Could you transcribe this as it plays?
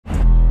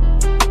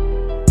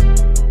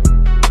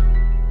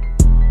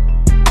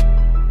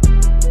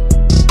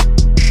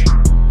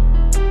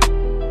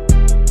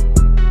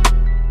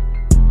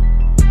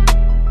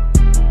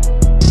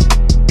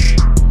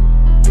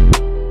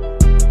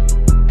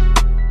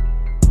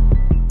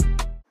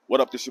What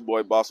up, this your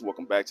boy Boss.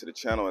 Welcome back to the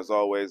channel. As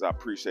always, I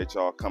appreciate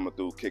y'all coming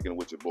through, kicking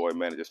with your boy,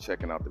 man, and just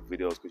checking out the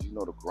videos, because you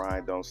know the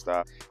grind don't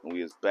stop, and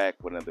we is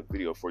back with another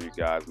video for you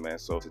guys, man.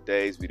 So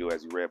today's video,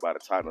 as you read by the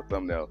title and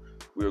thumbnail,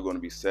 we are going to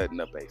be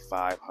setting up a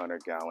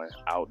 500-gallon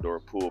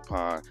outdoor pool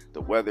pond. The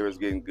weather is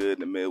getting good in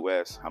the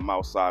Midwest. I'm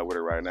outside with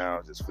it right now.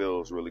 It just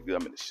feels really good.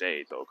 I'm in the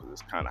shade though, because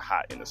it's kind of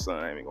hot in the sun.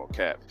 I ain't even gonna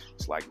cap.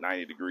 It's like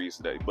 90 degrees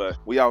today, but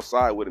we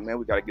outside with it, man.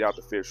 We got to get out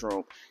the fish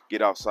room,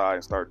 get outside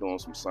and start doing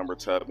some summer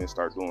tubbing,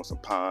 start doing some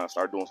ponds,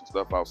 start doing some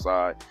stuff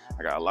outside.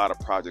 I got a lot of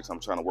projects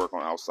I'm trying to work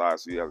on outside,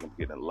 so you guys are gonna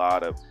be getting a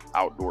lot of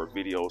outdoor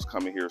videos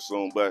coming here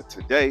soon. But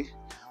today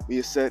we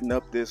are setting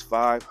up this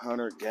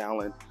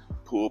 500-gallon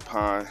pool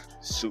pond.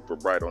 Super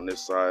bright on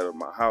this side of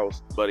my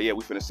house, but yeah,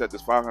 we finna set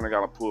this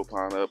 500-gallon pool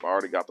pond up. I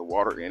already got the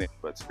water in it,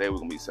 but today we're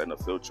gonna be setting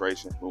up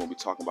filtration. We're gonna be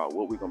talking about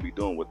what we're gonna be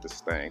doing with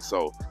this thing.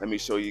 So let me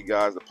show you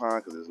guys the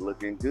pond, because it's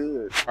looking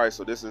good. All right,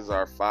 so this is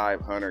our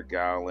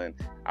 500-gallon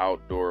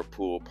outdoor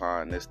pool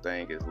pond. This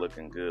thing is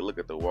looking good. Look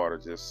at the water,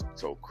 just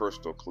so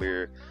crystal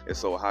clear. It's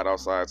so hot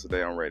outside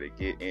today, I'm ready to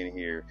get in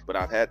here. But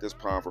I've had this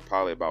pond for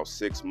probably about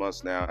 6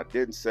 months now. I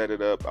didn't set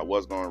it up. I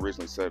was going to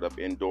originally set it up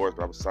indoors,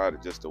 but I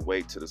decided just to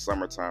wait till the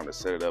summertime to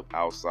set it up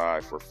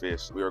outside for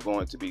fish. We are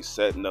going to be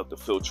setting up the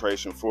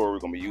filtration for it. We're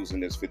going to be using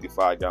this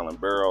 55-gallon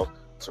barrel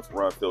to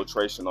run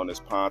filtration on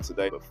this pond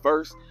today. But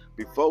first,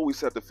 before we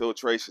set the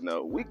filtration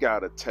up, we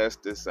gotta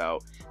test this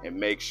out and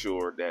make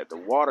sure that the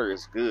water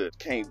is good.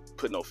 Can't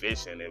put no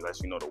fish in it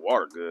unless you know the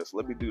water good. So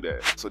let me do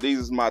that. So these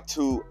is my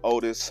two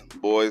oldest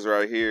boys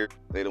right here.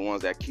 They the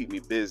ones that keep me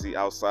busy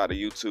outside of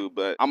YouTube,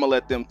 but I'm gonna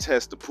let them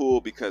test the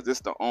pool because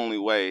it's the only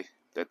way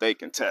that they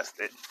can test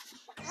it.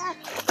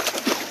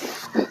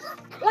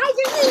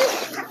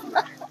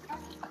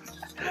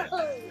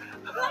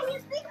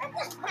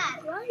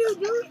 Why you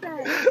do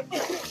that?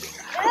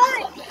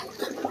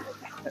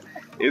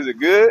 Is it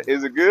good?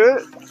 Is it good?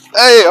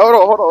 Hey,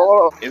 hold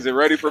on. Is it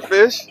ready for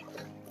fish?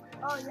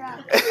 Oh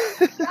yeah.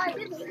 Guys,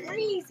 it's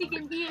freeze, you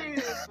can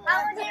hear.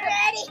 I wasn't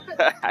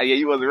ready. Yeah,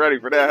 you wasn't ready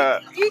for that, huh?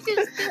 You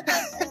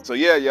just So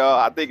yeah, y'all,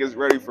 I think it's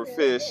ready for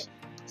fish.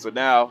 So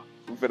now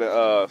we're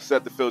gonna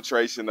set the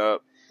filtration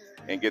up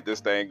and get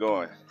this thing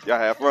going. Y'all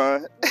have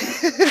fun?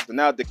 So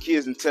now the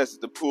kids have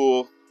tested the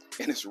pool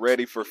and it's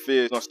ready for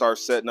fish. I'm gonna start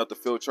setting up the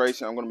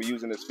filtration. I'm gonna be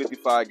using this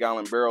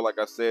 55-gallon barrel, like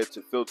I said,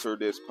 to filter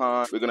this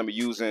pond. We're gonna be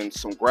using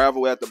some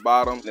gravel at the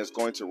bottom, and it's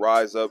going to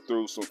rise up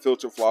through some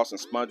filter floss and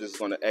sponges. It's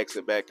gonna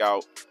exit back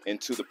out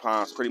into the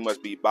pond. It's pretty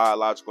much be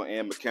biological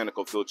and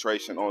mechanical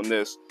filtration on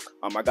this.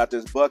 I got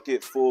this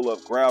bucket full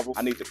of gravel.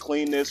 I need to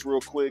clean this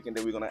real quick, and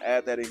then we're gonna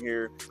add that in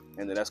here,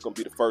 and then that's gonna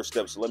be the first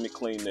step. So let me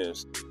clean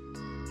this.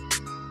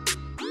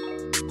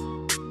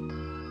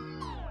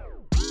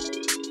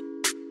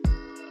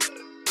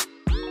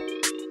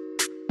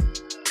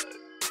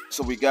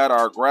 So we got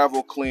our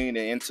gravel cleaned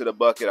and into the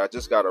bucket. I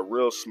just got a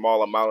real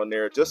small amount in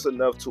there, just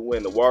enough to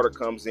when the water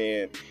comes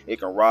in, it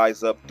can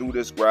rise up through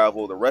this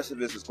gravel. The rest of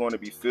this is going to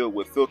be filled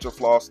with filter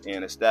floss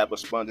and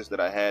established sponges that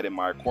I had in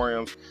my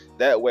aquariums.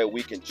 That way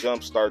we can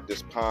jumpstart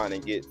this pond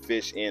and get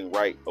fish in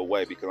right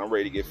away, because I'm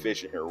ready to get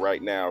fish in here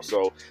right now.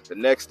 So the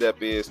next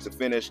step is to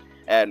finish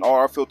adding all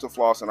our filter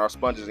floss and our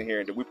sponges in here,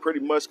 and then we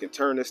pretty much can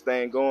turn this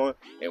thing going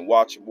and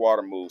watch the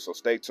water move. So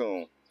stay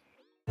tuned.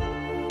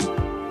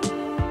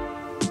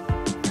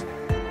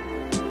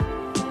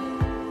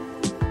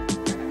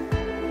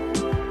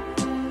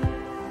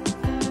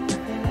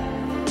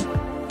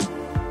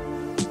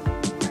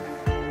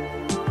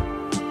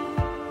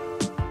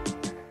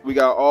 We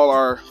got all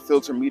our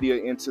filter media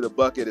into the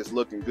bucket. It's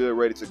looking good,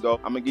 ready to go.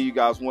 I'm gonna give you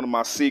guys one of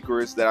my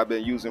secrets that I've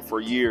been using for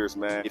years,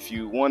 man. If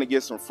you want to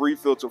get some free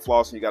filter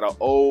floss and you got an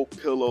old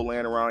pillow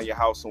laying around your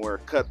house somewhere,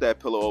 cut that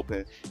pillow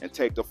open and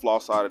take the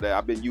floss out of that.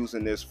 I've been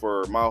using this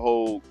for my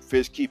whole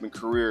fish keeping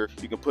career.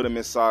 You can put them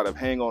inside of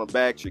hang on the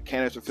backs, your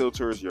canister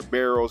filters, your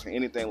barrels, and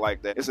anything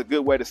like that. It's a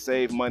good way to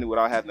save money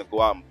without having to go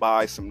out and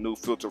buy some new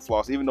filter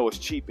floss. Even though it's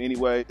cheap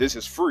anyway, this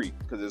is free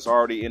because it's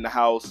already in the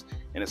house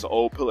and it's an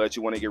old pillow that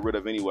you want to get rid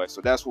of anyway.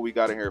 So that's what we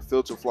got in here.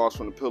 Filter floss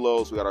from the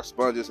pillows. We got our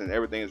sponges and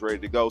everything is ready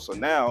to go. So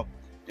now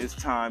it's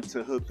time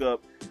to hook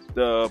up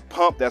the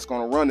pump that's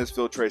going to run this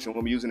filtration. We're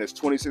going to be using this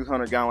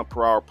 2,600-gallon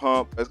per hour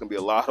pump. There's going to be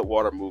a lot of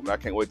water movement.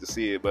 I can't wait to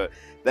see it, but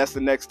that's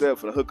the next step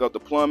for to hook up the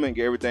plumbing,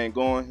 get everything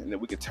going, and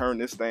then we can turn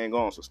this thing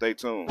on. So stay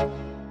tuned.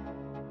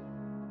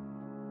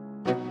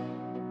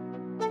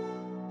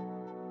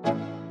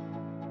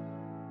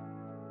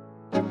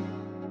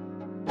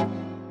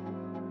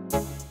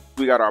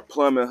 We got our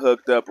plumbing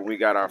hooked up and we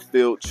got our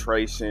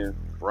filtration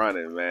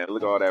running, man.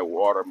 Look at all that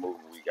water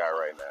movement we got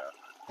right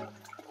now.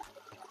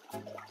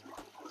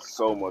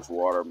 So much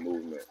water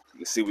movement. You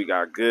can see we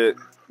got good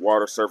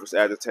water surface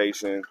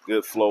agitation,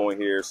 good flow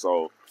in here.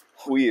 So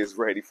we is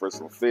ready for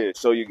some fish.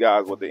 Show you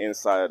guys what the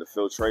inside of the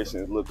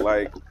filtration look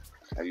like.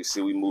 As you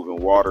see, we moving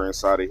water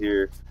inside of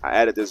here. I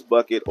added this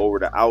bucket over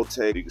the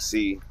outtake. You can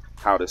see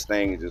how this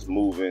thing is just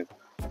moving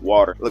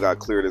water. Look how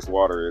clear this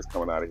water is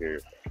coming out of here.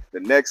 The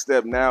next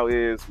step now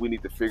is we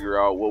need to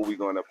figure out what we're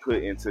gonna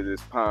put into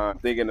this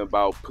pond. Thinking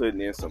about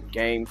putting in some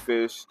game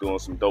fish, doing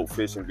some dope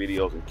fishing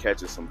videos and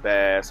catching some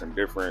bass and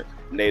different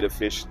native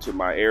fish to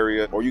my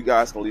area. Or you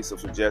guys can leave some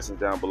suggestions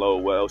down below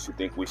what else you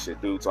think we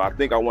should do. So I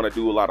think I want to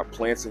do a lot of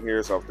plants in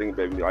here. So I'm thinking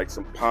maybe like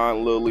some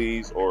pond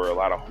lilies or a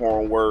lot of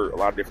hornwort, a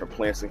lot of different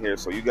plants in here.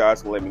 So you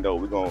guys can let me know.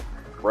 We're gonna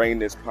bring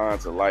this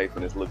pond to life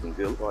and it's looking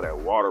good. Look at all that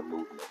water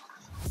movement.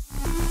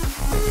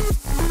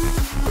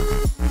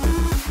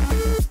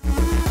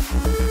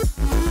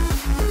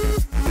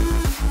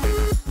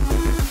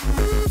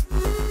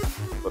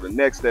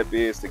 Next step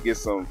is to get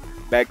some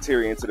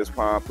bacteria into this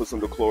pond, put some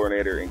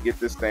dechlorinator and get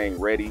this thing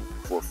ready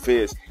for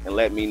fish, and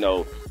let me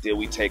know, did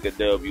we take a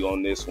W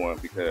on this one?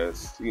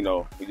 Because, you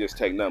know, we just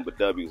take nothing but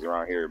W's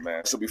around here,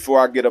 man. So before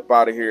I get up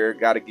out of here,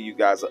 got to give you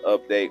guys an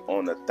update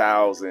on the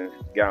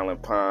 1,000-gallon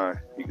pond.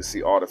 You can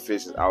see all the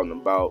fish is out and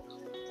about.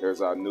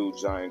 There's our new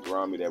giant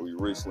gourami that we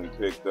recently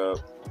picked up.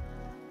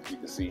 You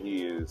can see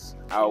he is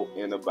out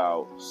and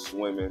about,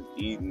 swimming,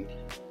 eating.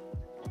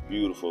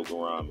 Beautiful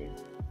gourami.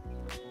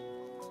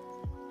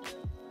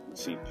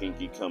 See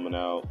Pinky coming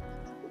out.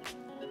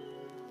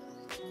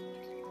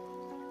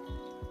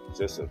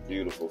 Just a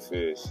beautiful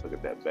fish. Look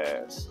at that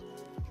bass.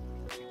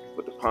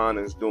 But the pond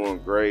is doing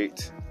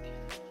great.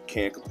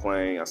 Can't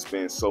complain. I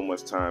spend so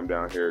much time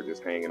down here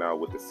just hanging out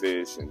with the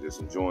fish and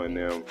just enjoying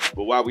them.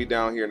 But while we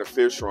down here in the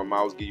fish room,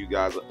 I was give you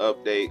guys an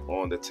update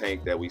on the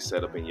tank that we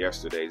set up in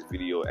yesterday's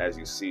video. As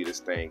you see, this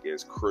tank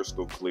is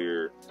crystal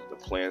clear. The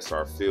plants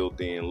are filled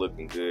in,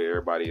 looking good.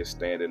 Everybody is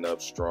standing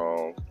up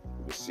strong.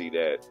 You can see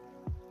that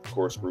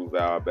corkscrew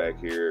valve back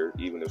here.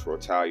 Even this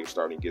rotalia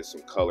starting to get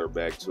some color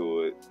back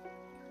to it.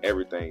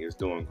 Everything is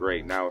doing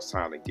great. Now it's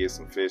time to get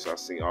some fish. I've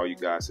seen all you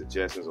guys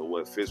suggestions of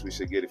what fish we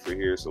should get it for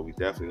here, so we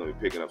definitely gonna be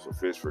picking up some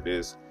fish for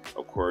this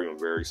aquarium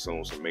very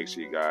soon. So make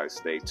sure you guys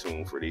stay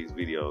tuned for these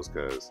videos,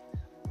 because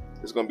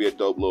it's gonna be a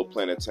dope little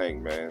planet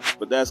tank, man.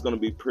 But that's gonna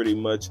be pretty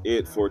much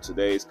it for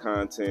today's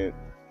content.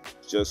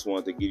 Just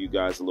wanted to give you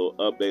guys a little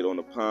update on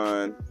the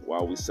pond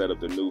while we set up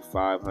the new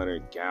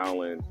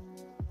 500-gallon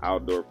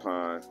outdoor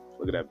pond.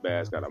 Look at that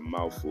bass, got a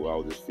mouthful. I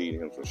was just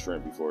feeding him some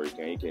shrimp before he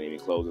came. He can't even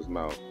close his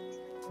mouth.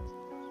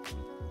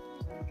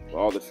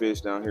 All the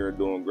fish down here are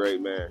doing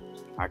great, man.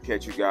 I'll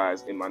catch you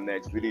guys in my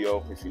next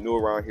video. If you're new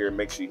around here,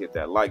 make sure you hit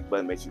that like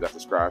button. Make sure you guys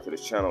subscribe to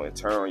this channel and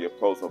turn on your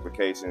post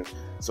notifications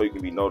so you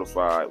can be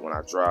notified when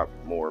I drop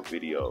more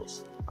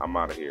videos. I'm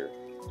out of here.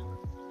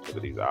 Look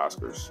at these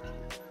Oscars.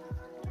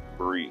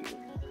 Breeding.